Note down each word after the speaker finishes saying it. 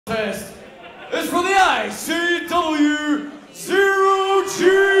Test is for the ICW 0G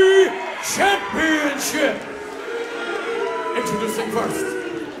Championship. Introducing first.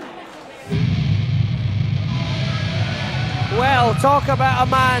 Well, talk about a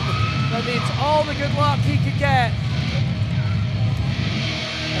man that needs all the good luck he could get.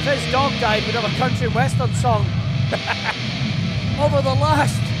 If his dog died, we'd have a country western song. Over the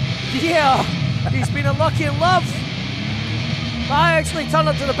last year, he's been unlucky in love. I actually turned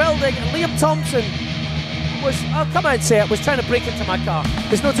up to the building and Liam Thomson was, I'll come out and say it, was trying to break into my car.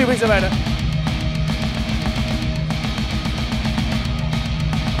 There's no two ways about it.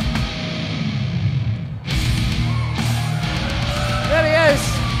 There he is.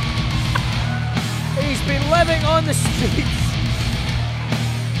 He's been living on the streets.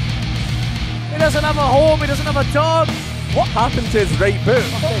 He doesn't have a home, he doesn't have a dog. What happened to his right boot?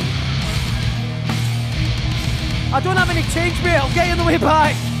 Okay. I don't have any change, mate. I'll get you on the way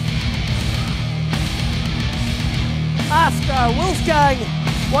back. After Wolfgang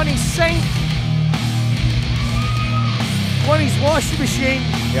won his sink, won his washing machine,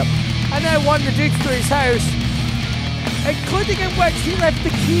 and now won the deeds to his house, including in which he left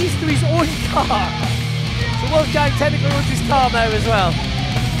the keys to his own car. So Wolfgang technically owns his car now as well.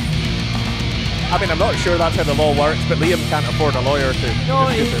 I mean, I'm not sure that's how the law works, but Liam can't afford a lawyer to. No,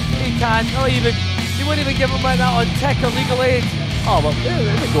 he can't. Not even. He wouldn't even give him like that on tech or legal aid. Oh well, there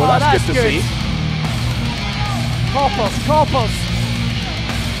we go. That's good to see. Coppers.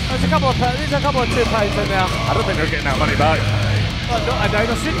 There's a couple of £2 in there. I don't think they're getting that money back. Well, no, I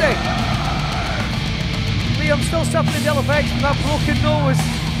doubt, should they? Liam's still suffering the ill effects of that broken nose.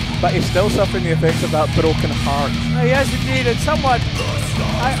 But he's still suffering the effects of that broken heart. He is indeed, and someone,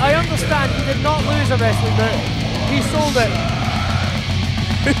 I understand he did not lose a wrestling boot. He sold it.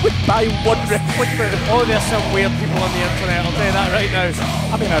 Who would buy one wrestling boot? Oh, there's some weird people on the internet, I'll tell you that right now.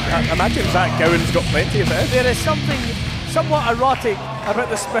 I mean, I imagine Zack Gibson's got plenty of it. There is something somewhat erotic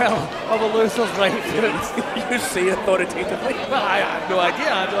about the smell of a loser's right foot. You say authoritatively. Well, I have no idea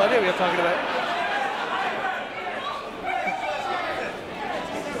what you're talking about.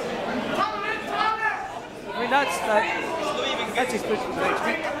 I mean, that's his push for the next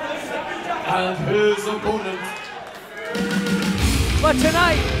week. And his opponent. But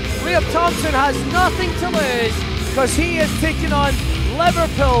tonight, Liam Thomson has nothing to lose because he is taking on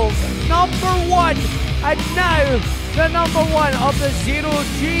Liverpool's #1 and now the #1 of the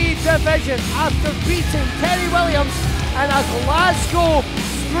 0G division after beating Kenny Williams in a Glasgow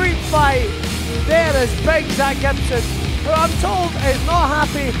street fight. There is big Zack Gibson, who I'm told is not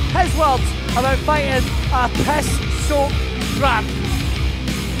happy, his words, about fighting a piss-soaked tramp.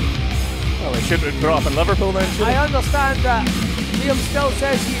 Well, he shouldn't have brought up in Liverpool then, should he? I understand that Liam still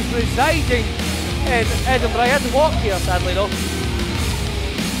says he's residing in Edinburgh. He had to walk here, sadly, though.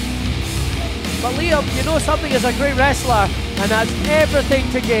 But Liam, you know something, is a great wrestler, and that's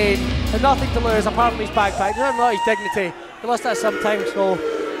everything to gain and nothing to lose apart from his backpack. There's not his dignity. He lost that some time, so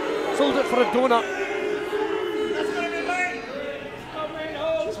sold it for a donut.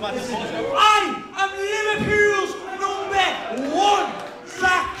 I am Liverpool's #1,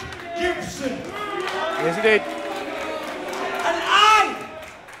 Zack Gibson. Yes, he did. And I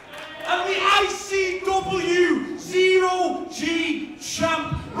am the ICW 0G champ,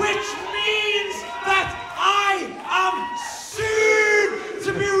 which means that I am soon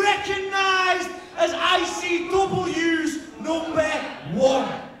to be recognised as ICW's #1.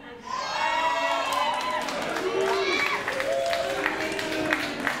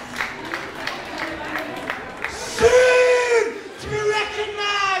 Soon to be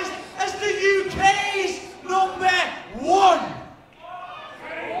recognised as the UK's #1.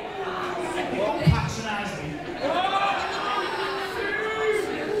 Don't patronise me.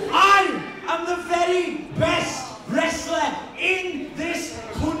 I am the very best wrestler in this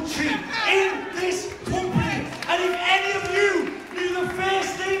country, in this company. And if any of you knew the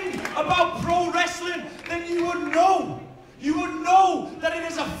first thing about pro wrestling, then you would know that it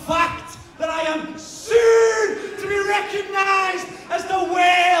is a fact that I am soon to be recognised as the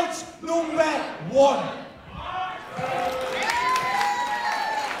world's #1.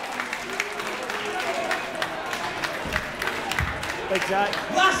 Big Zack.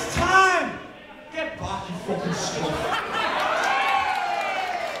 Last time! Get back, you fucking stuff.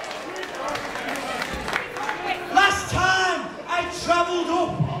 Last time I travelled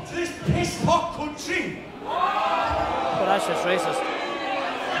up to this piss-pot country, But that's just racist.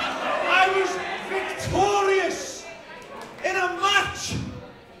 I was victorious in a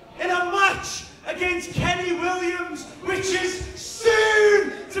match against Kenny Williams, which is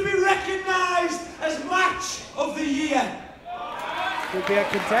soon to be recognised as match of the year. Good be a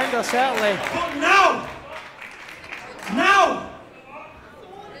contender, certainly. But now,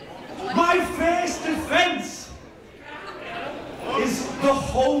 my first defence is the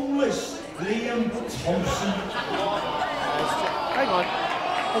homeless Liam Thomson. Hang on.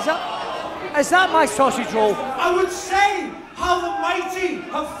 Is that my sausage roll? I would say how the mighty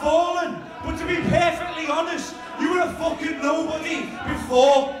have fallen, but to be perfectly honest, you were a fucking nobody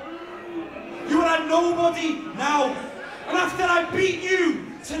before. You are a nobody now. And after I beat you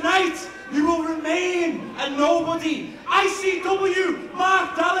tonight, you will remain a nobody. ICW,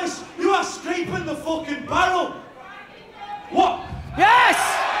 Mark Dallas, you are scraping the fucking barrel. What? Yes!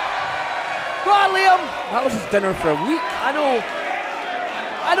 Go on, Liam. That was his dinner for a week. I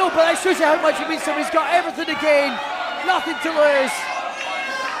know, but that shows you how much it means to him. He's got everything to gain, nothing to lose.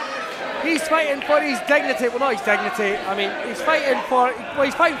 He's fighting for his dignity. Well, not his dignity. I mean, he's fighting for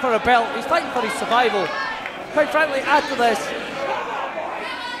a belt. He's fighting for his survival. Quite frankly, after this,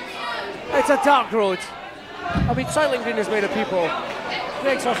 it's a dark road. I mean, Soylent Green is made of people.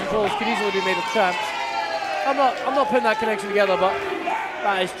 Greg sausage rolls could easily be made of tramps. I'm not putting that connection together, but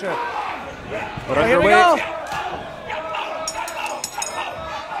that is true. Well, here we go.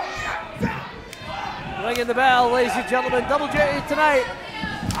 Ringing the bell, ladies and gentlemen. Double duty tonight.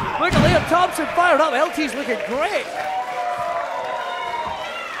 Look at Liam Thomson fired up. LT's looking great.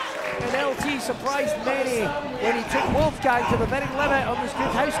 And LT surprised many when he took Wolfgang to the very limit on his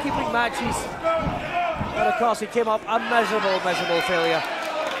good housekeeping matches. And of course he came up a miserable failure.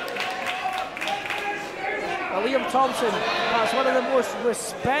 Now, Liam Thomson, that's one of the most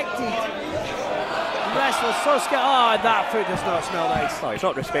respected wrestlers. Oh, and that foot does not smell nice. Oh, he's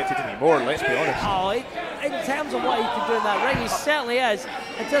not respected anymore, let's be honest. Oh, in terms of what he can do in that ring, he certainly is.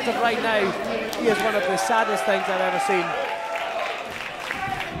 In terms of right now, he is one of the saddest things I've ever seen.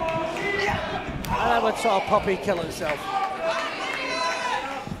 And I would saw a puppy kill himself.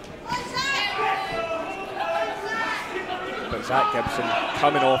 But Zack Gibson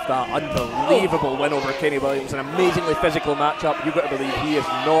coming off that unbelievable win over Kenny Williams, an amazingly physical matchup. You've got to believe he is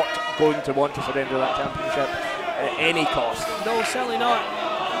not going to want to surrender that championship at any cost. No, certainly not.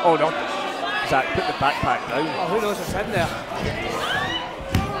 Oh no, Zack, put the backpack down. Oh, who knows what's in there?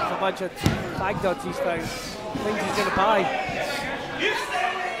 There's a bunch of bag duds he's found. Things he's going to buy.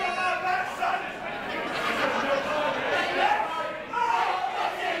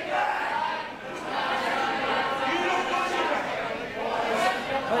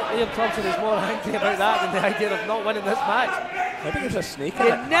 Liam Thomson is more angry about that than the idea of not winning this match. I think there's a snake in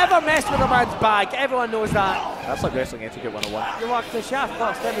You it. never mess with a man's bag, everyone knows that. That's like wrestling etiquette 101. You walk the shaft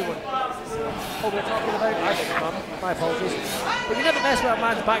past everyone. Oh, we're talking about, I beg your pardon, my apologies. But you never mess with a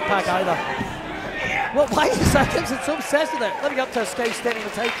man's backpack either. Well, why is Zack Gibson so obsessed with it? Living up to a sky standing the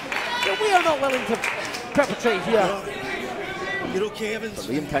time. We are not willing to perpetrate here. You're okay, Evans?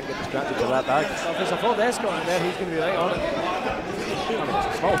 But Liam can't get distracted to that bag. So if there's a full escort in there, he's going to be right on it. I mean,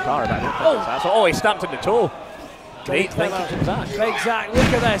 it's a small car, but I don't think it's that. So, he snapped in the toe. Great thinking from Zack. Big Zack, look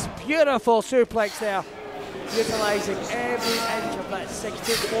at this. Beautiful suplex there. Utilising every inch of that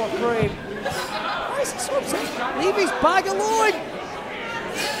 64 frame. Why is he so obsessed? Leave his bag alone!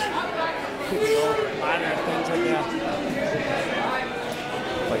 Manner of things in there.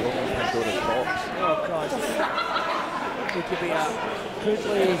 Like opening Pandora's box. Oh God. It could be a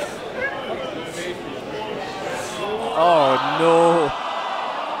Kudley. Oh no.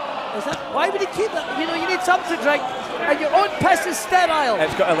 Is that, why would he keep that? You know, you need something to drink, and your own piss is sterile.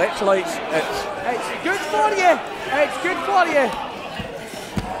 It's got electrolytes. It's good for you. It's good for you.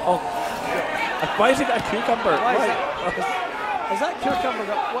 Oh, why has he got a cucumber? Why is that cucumber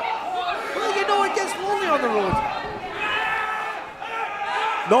got what? Well, you know it gets lonely on the road.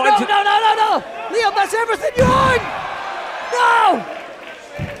 No! Liam, that's everything you own! No!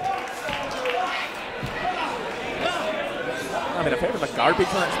 I mean, I've heard of a garbage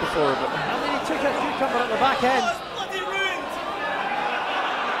match before, but... I mean, he took a cucumber at the back end.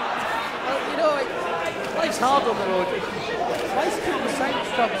 Well, you know, life's hard on the road. Why is he keeping the side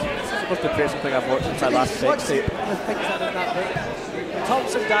stumps? This is the most depressing thing I've watched since I last sex tape. The things that are that big.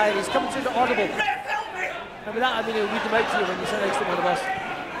 Thomson died, he's coming through the audible. And with that, I mean, he'll read them out to you when you sit next to one of us.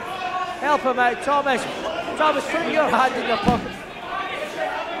 Help him out, Thomas. Thomas, put your hand in your pocket.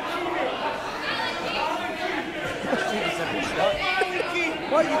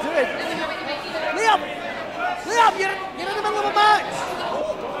 What are you doing? Liam! Liam, you're in the middle of a match!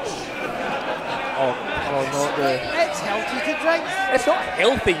 Oh, not the... It's healthy to drink. It's not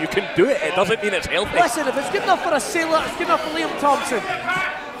healthy, you can do it. It doesn't mean it's healthy. Listen, if it's good enough for a sailor, it's good enough for Liam Thomson.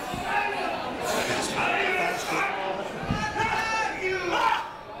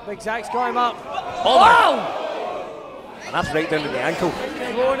 Big Zack's got him up. Oh! And that's right down to the ankle.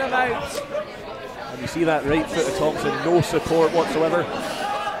 Throwing him out. And you see that right foot of Thomson, no support whatsoever.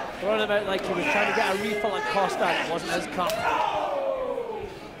 Throwing him out like he was trying to get a refill at Costa. It wasn't his cup.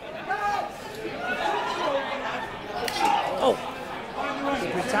 Oh! The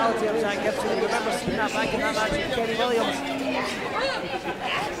brutality of Zack Gibson. You remember seeing that back in that match with Kenny Williams.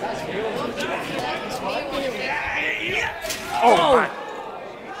 Oh, man.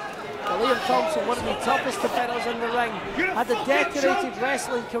 Liam Thomson, one of the toughest competitors in the ring, had a decorated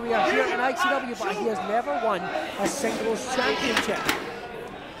wrestling career here in ICW, but he has never won a singles championship.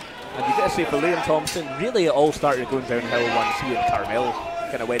 And you got to say, for Liam Thomson, really it all started going downhill once he and Carmel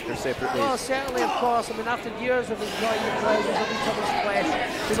kind of went their separate ways. Well, certainly, of course. I mean, after years of enjoying the pleasures of each other's flesh,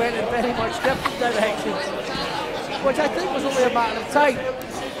 they went in very much different directions, which I think was only a matter of time.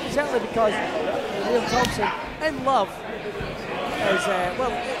 Certainly because Liam Thomson, in love, is,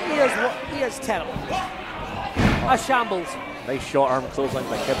 well, he is terrible. A shambles. Nice short arm clothesline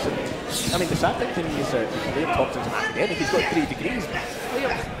by Gibson. I mean, the sad thing to me is Liam Thompson's an academic. He's got 3 degrees.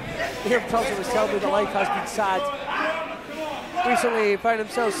 Liam Thomson was telling me that life has been sad. Recently, he found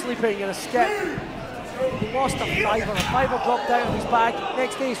himself sleeping in a skip. He lost a fiver dropped out of his bag.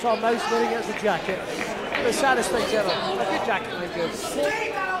 Next day, he saw a mouse wearing it as a jacket. The saddest thing ever. A good jacket, my good.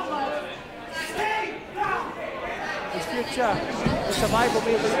 His future, the survival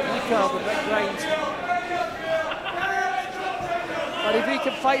may look weaker than Rick Grimes. But if he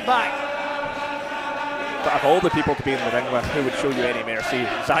can fight back. But of all the people to be in the ring with, who would show you any mercy?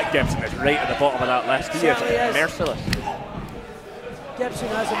 Zack Gibson is right at the bottom of that list. He is merciless. Gibson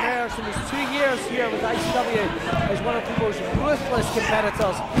has emerged in his 2 years here with ICW as one of people's ruthless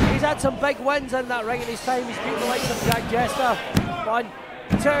competitors. He's had some big wins in that ring in his time. He's beaten the likes of Jack Jester. 1,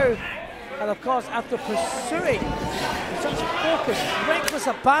 2. And of course, after pursuing with such focus, reckless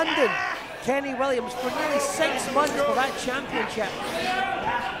abandon, Kenny Williams for nearly 6 months for that championship.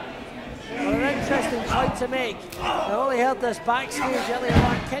 Well, an interesting point to make. I only heard this backstage earlier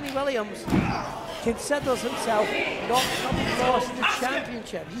on. Kenny Williams considers himself not having lost the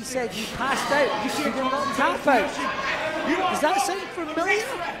championship. He said he passed out. He did not tap out. Does that sound familiar?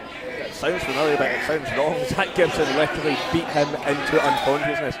 It sounds familiar, but it sounds wrong. Zack Gibson literally beat him into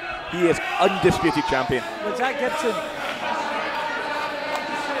unconsciousness. He is undisputed champion. Well, Zack Gibson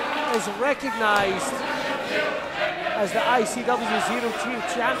is recognised as the ICW 02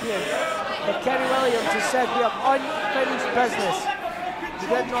 champion. But Kenny Williams has said we have unfinished business. You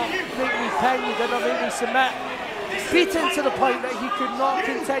did not make me pin, you did not make me submit. Beaten to the point that he could not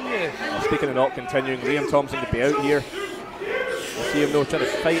continue. Speaking of not continuing, Liam Thomson could be out here. You see him now trying to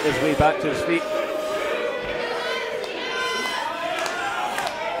fight his way back to his feet.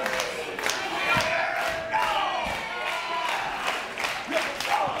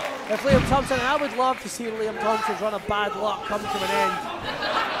 If Liam Thomson, and I would love to see Liam Thompson's run of bad luck come to an end.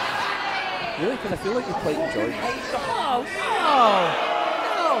 Really? Because I feel like you quite enjoyed it. Oh,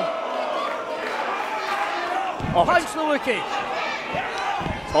 no. Punch the Wookiee.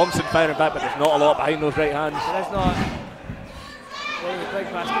 Thompson firing back, but there's not a lot behind those right hands. There is not. Big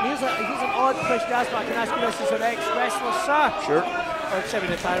basket. Here's an odd question asked, but I can ask you this as an ex-wrestler, sir. Sure. Or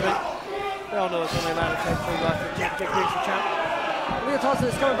semi-retirement. We all know it's only a matter of time before you after Jack Gibson champ. Liam Thompson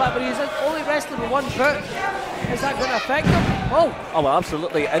is coming back, but he's only wrestling with 1 foot. Is that going to affect him? Oh, well,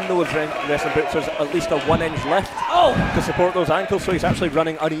 absolutely. In those wrestling boots, there's at least a 1-inch lift to support those ankles, so he's actually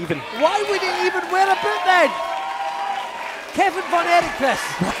running uneven. Why would he even wear a boot then? Kevin Von Erich, this.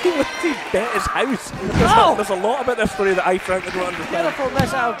 Why would he bet his house? There's a lot about this story that I frankly don't understand. Beautiful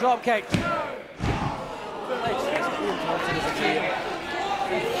missile drop kick.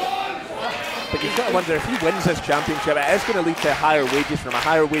 But you've got to wonder, if he wins this championship, it is going to lead to higher wages from a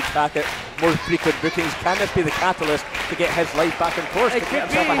higher wage packet, more frequent bookings. Can this be the catalyst to get his life back in course, to get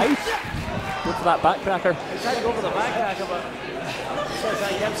himself a house? Go for that backcracker. He's trying to go for the backcracker, but says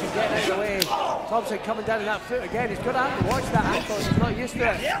that Gibson getting out of the way. Thompson coming down on that foot again. He's going to have to watch that ankle. He's not used to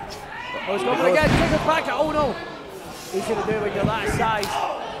it. Oh, he's going for it again. Take it back. Oh no. He's going to do it when you're that size.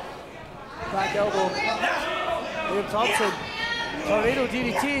 Back elbow. Liam Thomson. Tornado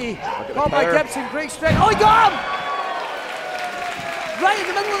DDT. Caught by Gibson. Great strength. Oh, he got him! Right in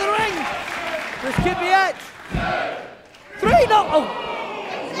the middle of the ring. This could be it. 3, no. Oh.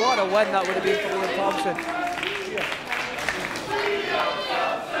 What a win that would have been for Liam Thomson.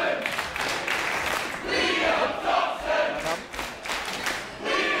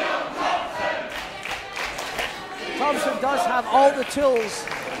 Thomson does have all the tools.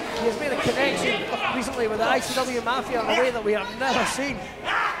 He has made a connection recently with the ICW Mafia in a way that we have never seen.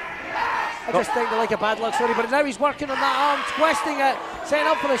 I just think they're like a bad luck story, but now he's working on that arm, twisting it, setting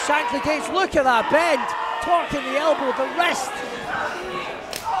up for the Shankly Gates. Look at that bend. torquing the elbow, the wrist.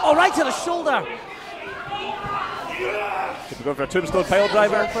 Oh, right to the shoulder. Could we go for a tombstone pile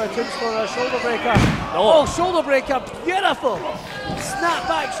driver? Going for a tombstone or a shoulder breaker. No. Oh, shoulder breaker, beautiful. Snap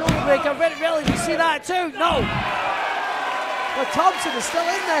back shoulder breaker, very rarely do you see that too. No. But Thomson is still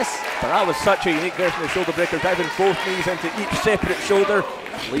in this. But that was such a unique version of shoulder breaker, driving both knees into each separate shoulder.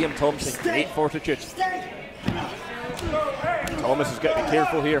 Liam Thomson, great fortitude. Thomas has got to be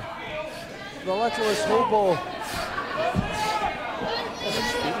careful here. The littlest hobo.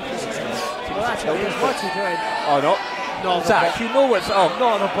 Well, that's what he's doing. Oh no. No, Zack, you know what's up.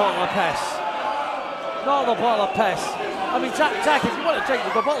 Not on a bottle of piss. Not on a bottle of piss. I mean, Zack, if you want to drink,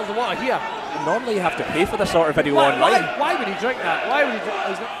 we've got bottles of water here. Normally you have to pay for this sort of video online. Why would he drink that? Why would he drink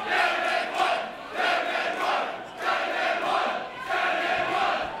that?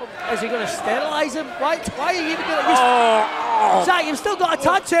 Is he going to sterilise him? Why are you even going to... Zack, you've still got to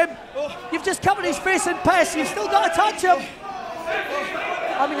touch him. You've just covered his face in piss. You've still got to touch him.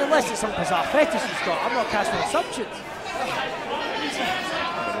 I mean, unless it's some bizarre fetish he's got. I'm not casting assumptions.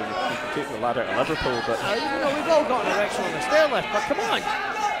 Take the ladder to Liverpool, but... you know, we've all got an erection on the stair lift, but come on.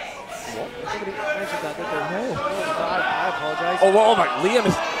 What? Somebody mentioned that, didn't they? No. I apologise. Oh my, Liam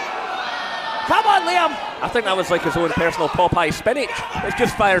is... Come on, Liam! I think that was like his own personal Popeye spinach. It's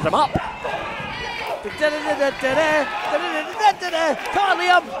just fired him up. Come on,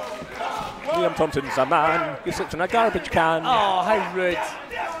 Liam! Liam Thompson's a man who sits in a garbage can. Oh, how rude.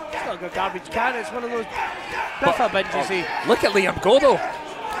 It's not a good garbage can, it's one of those biffa bins, you see. Look at Liam go though.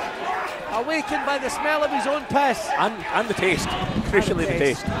 Awakened by the smell of his own piss. And the taste. Crucially the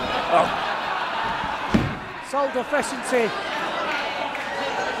taste. Oh. Salt deficiency.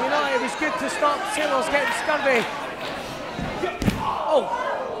 You know, it was good to stop sailors getting scurvy. Oh,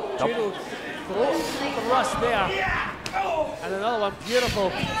 Judo thrust there. And another one, beautiful.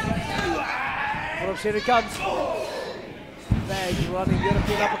 Here he comes. Big running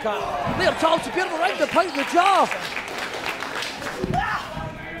European uppercut. Liam Thomson, beautiful right to the point of the jaw.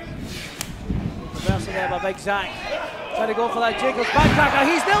 Reversal there by Big Zack. Trying to go for that Jacobs backcracker.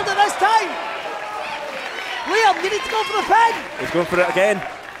 He's nailed it this time. Liam, you need to go for the pin. He's going for it again.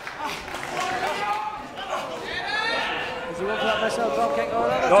 Is he going for that missile drop kick? Oh,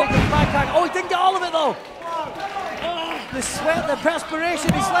 another Jacobs backcracker. Oh, he didn't get all of it though. The sweat, the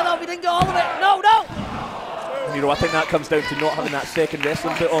perspiration, he slid off, he didn't get all of it. No, no! And you know, I think that comes down to not having that second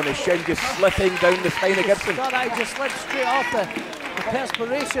wrestling foot on his shin, just slipping down the spine of Gibson. Got that, he just slid straight off the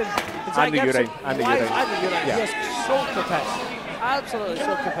perspiration. And the urine. And the urine. Yeah. Yes, soaked the piss. Absolutely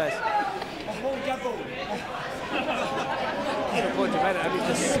soaked the piss. I mean,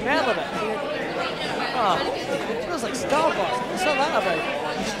 the smell of it. Oh, it smells like Starbucks. What's all that about?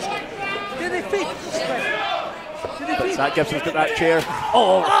 Did they feed? Zack Gibson's got that chair.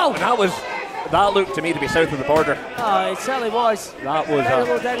 Oh! And that looked to me to be south of the border. Oh, it certainly was. That was...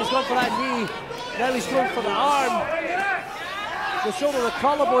 Then he's going for that knee. Now he's going for the arm. The shoulder, the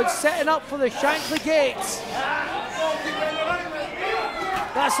collarbone, setting up for the Shankly Gates.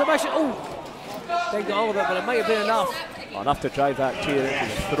 That's submission. Oh! Didn't get all of it, but it might have been enough. Enough to drive that chair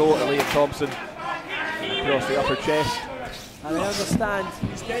into the throat of Liam Thomson. Across the upper chest. And they understand.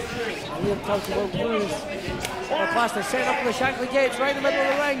 Liam Thomson will lose. Plaster setting up for the Shankly Gates right in the middle of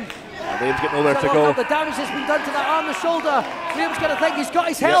the ring. Liam's got nowhere to go. The damage that's been done to that arm and shoulder. Liam's going to think he's got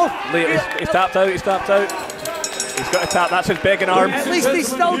his health. He's tapped out, he's tapped out. He's got to tap, that's his begging arm. At least he's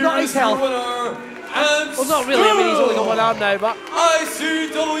still got his health. Well, not really, I mean, he's only got one arm now, but...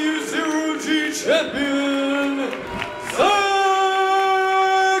 ICW 0G champion,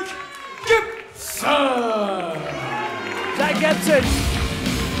 Zack Gibson! Zack Gibson,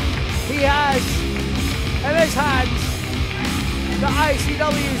 he has in his hands the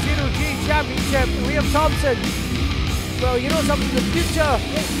ICW 0G championship. Liam Thomson, well, you know something, the future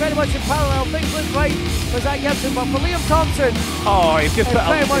very much in parallel. Things look right for Zack Gibson, but for Liam Thomson, he's just it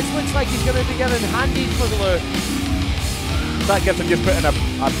very much looks like he's going to be getting handies for the loot. Zack Gibson just put in a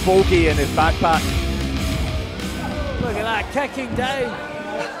bogey in his backpack. Look at that, kicking down.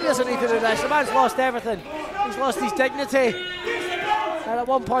 He doesn't need to do this. The man's lost everything. He's lost his dignity. And at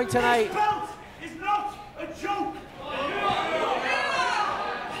one point tonight, It's not a joke.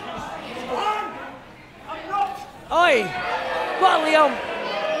 I'm not. oi! What, Liam?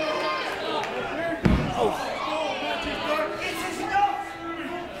 It is not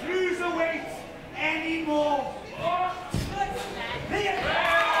cruiserweight anymore.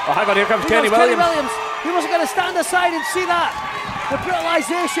 Oh, hang on, here comes Kenny Williams. He wasn't going to stand aside and see that. The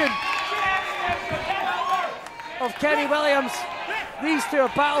brutalisation of Kenny Williams. These two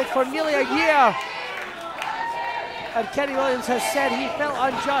have battled for nearly a year. And Kenny Williams has said he felt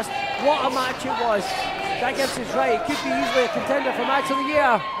unjust. What a match it was. Zack Gibson's right, it could be easily a contender for match of the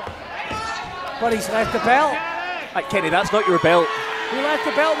year. But he's left the belt. Kenny, that's not your belt. He left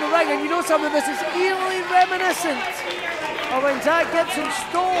the belt in the ring, and you know something, this is eerily reminiscent of when Zack Gibson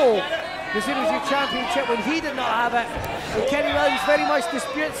stole the Zero G Championship when he did not have it. And Kenny Williams very much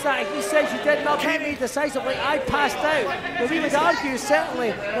disputes that. He says you did not beat me decisively, I passed out. But we would argue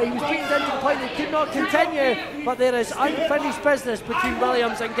certainly that he was beaten down to the point that he could not continue, but there is unfinished business between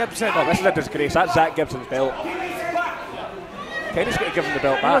Williams and Gibson. Oh, this is a disgrace. That's Zack Gibson's belt. Kenny's got to give him the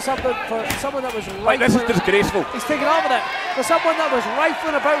belt back. You know something, for someone that was rifling, this is disgraceful. He's taken on with it. For someone that was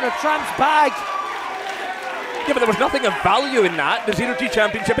rifling about in a tramp's bag. Yeah, but there was nothing of value in that. The Zero G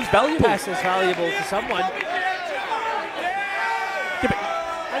Championship is valuable. Yes, it's valuable to someone. Yeah, but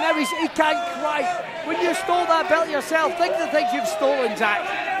and now he can't cry. When you stole that belt yourself, think of the things you've stolen, Zack.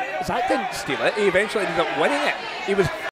 Zack didn't steal it. He eventually ended up winning it. He was